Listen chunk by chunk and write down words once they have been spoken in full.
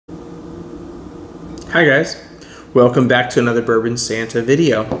Hi guys, welcome back to another Bourbon Santa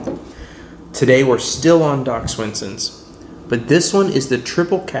video. Today we're still on Doc Swinsons, but this one is the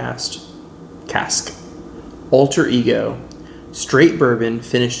triple cask alter ego straight bourbon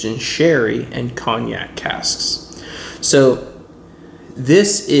finished in sherry and cognac casks. So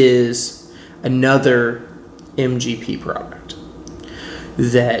this is another MGP product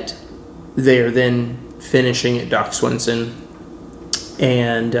that they are then finishing at Doc Swinson,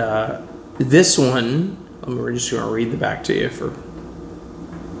 and this one, we're just going to read the back to you for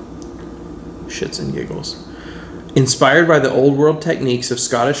shits and giggles. Inspired by the old world techniques of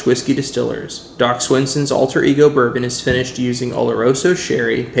Scottish whiskey distillers, Doc Swinson's alter ego bourbon is finished using Oloroso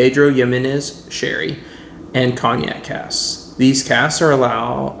sherry, Pedro Jimenez sherry, and cognac casks. These casks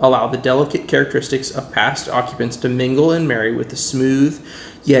allow the delicate characteristics of past occupants to mingle and marry with the smooth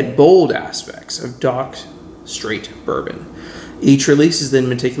yet bold aspects of Doc straight bourbon. Each release is then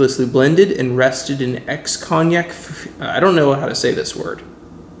meticulously blended and rested in ex-cognac, I don't know how to say this word,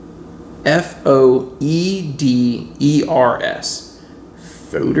 F-O-E-D-E-R-S,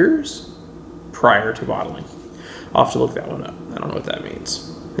 foeders, prior to bottling. I'll have to look that one up. I don't know what that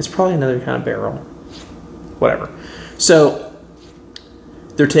means. It's probably another kind of barrel. Whatever. So,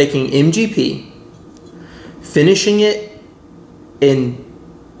 they're taking MGP, finishing it in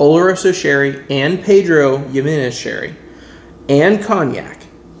Oloroso sherry and Pedro Jimenez sherry, and cognac,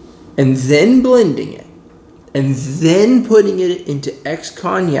 and then blending it, and then putting it into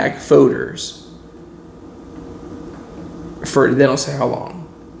ex-cognac foeders for, then I'll say how long,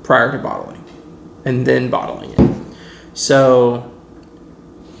 prior to bottling, and then bottling it. So,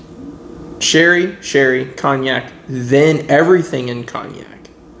 sherry, cognac, then everything in cognac,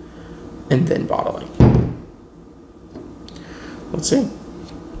 and then bottling. Let's see.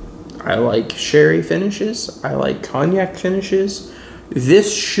 I like sherry finishes. I like cognac finishes.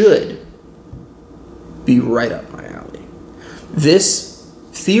 This should be right up my alley. This,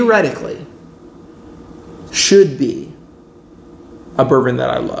 theoretically, should be a bourbon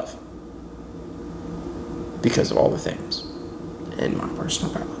that I love because of all the things in my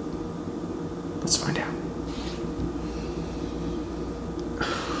personal palate. Let's find out.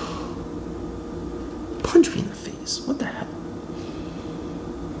 Punch me in the face. What the hell?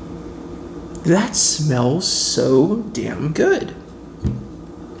 That smells so damn good.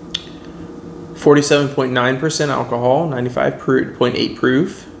 47.9% alcohol, 95.8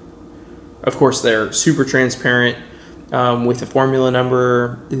 proof. Of course, they're super transparent with the formula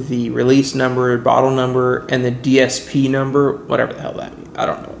number, the release number, bottle number, and the DSP number, whatever the hell that means. I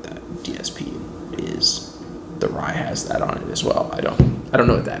don't know what that DSP is. The rye has that on it as well. I don't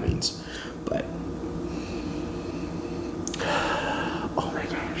know what that means, but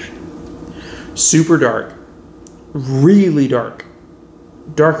super dark, really dark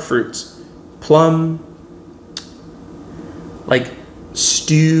fruits, plum, like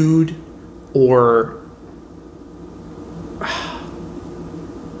stewed, or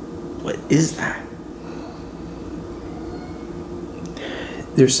what is that?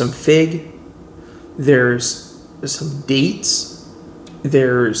 There's some fig, there's some dates,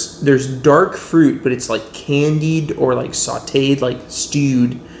 there's dark fruit, but it's like candied or like sauteed, like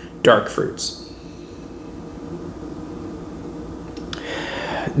stewed dark fruits.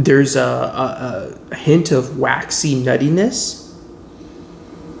 There's a hint of waxy nuttiness.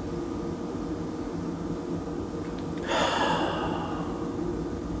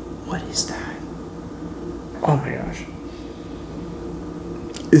 What is that? Oh my gosh.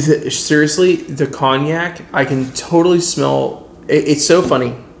 Seriously, the cognac, I can totally smell. It's so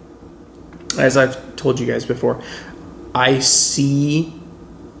funny. As I've told you guys before, I see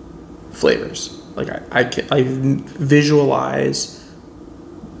flavors. Like I visualize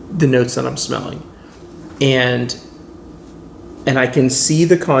the notes that I'm smelling, and I can see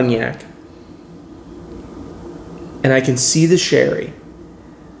the cognac, and I can see the sherry,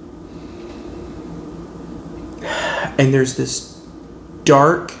 and there's this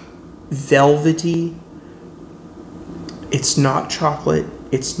dark velvety, it's not chocolate,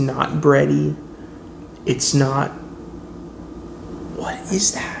 it's not bready, it's not, what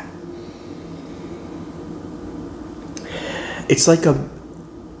is that?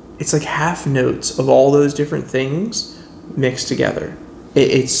 It's like half notes of all those different things mixed together.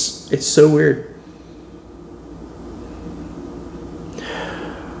 It's so weird.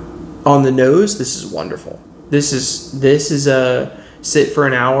 On the nose, this is wonderful. This is a sit for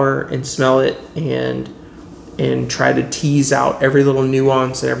an hour and smell it and try to tease out every little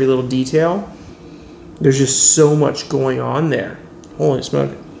nuance and every little detail. There's just so much going on there. Holy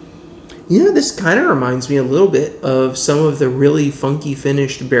smoke. You know, this kind of reminds me a little bit of some of the really funky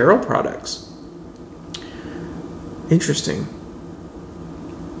finished barrel products. Interesting.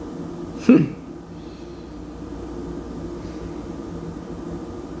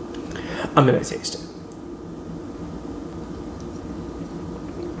 I'm gonna taste it.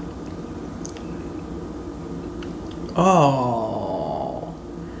 Oh,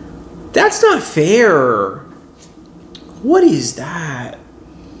 that's not fair. What is that?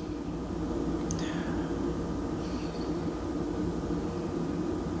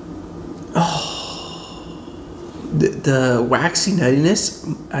 The waxy nuttiness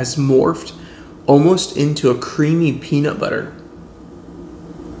has morphed almost into a creamy peanut butter.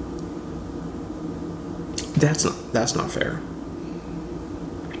 That's not fair.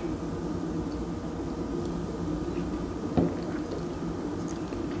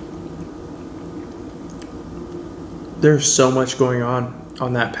 There's so much going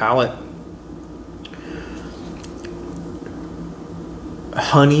on that palate.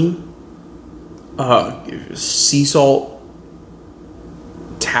 Honey, sea salt,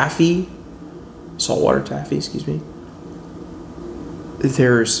 taffy, saltwater taffy, excuse me.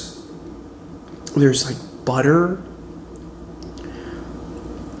 There's like butter.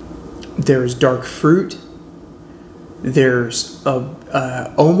 There's dark fruit. There's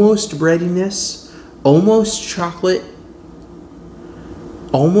almost breadiness, almost chocolate,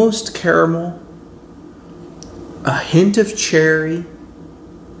 almost caramel, a hint of cherry.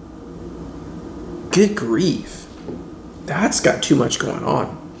 Good grief. That's got too much going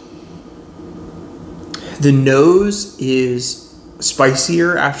on. The nose is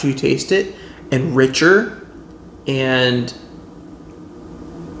spicier after you taste it and richer, and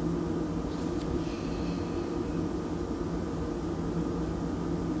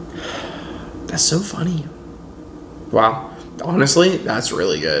that's so funny. Wow. Honestly, that's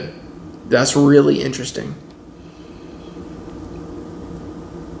really good. That's really interesting.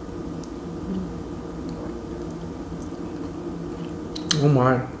 Oh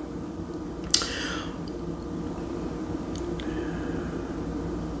my.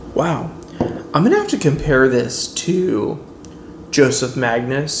 Wow. I'm going to have to compare this to Joseph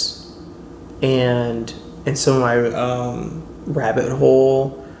Magnus and some of my Rabbit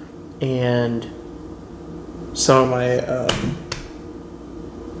Hole and some of my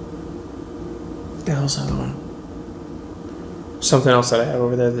the hell's the other one? Something else that I have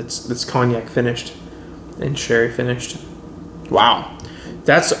over there that's cognac finished and sherry finished. Wow.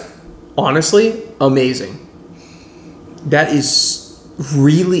 That's honestly amazing. That is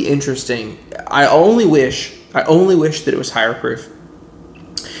really interesting. I only wish that it was higher proof.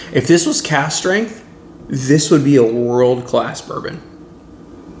 If this was cask strength, this would be a world-class bourbon.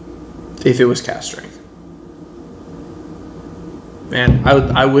 If it was cask strength. Man,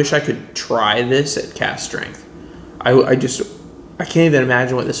 I wish I could try this at cask strength. I can't even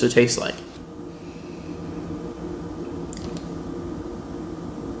imagine what this would taste like.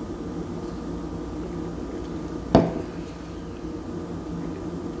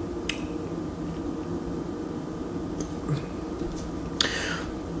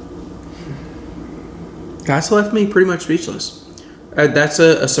 That's left me pretty much speechless. That's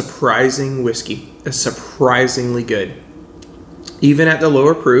a surprising whiskey. It's surprisingly good. Even at the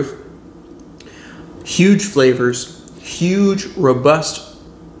lower proof, huge flavors, huge, robust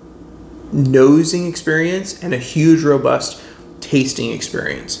nosing experience, and a huge, robust tasting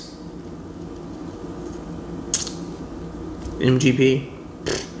experience. MGP,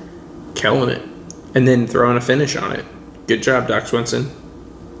 killing it. And then throwing a finish on it. Good job, Doc Swinson.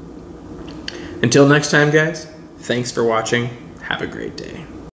 Until next time, guys, thanks for watching. Have a great day.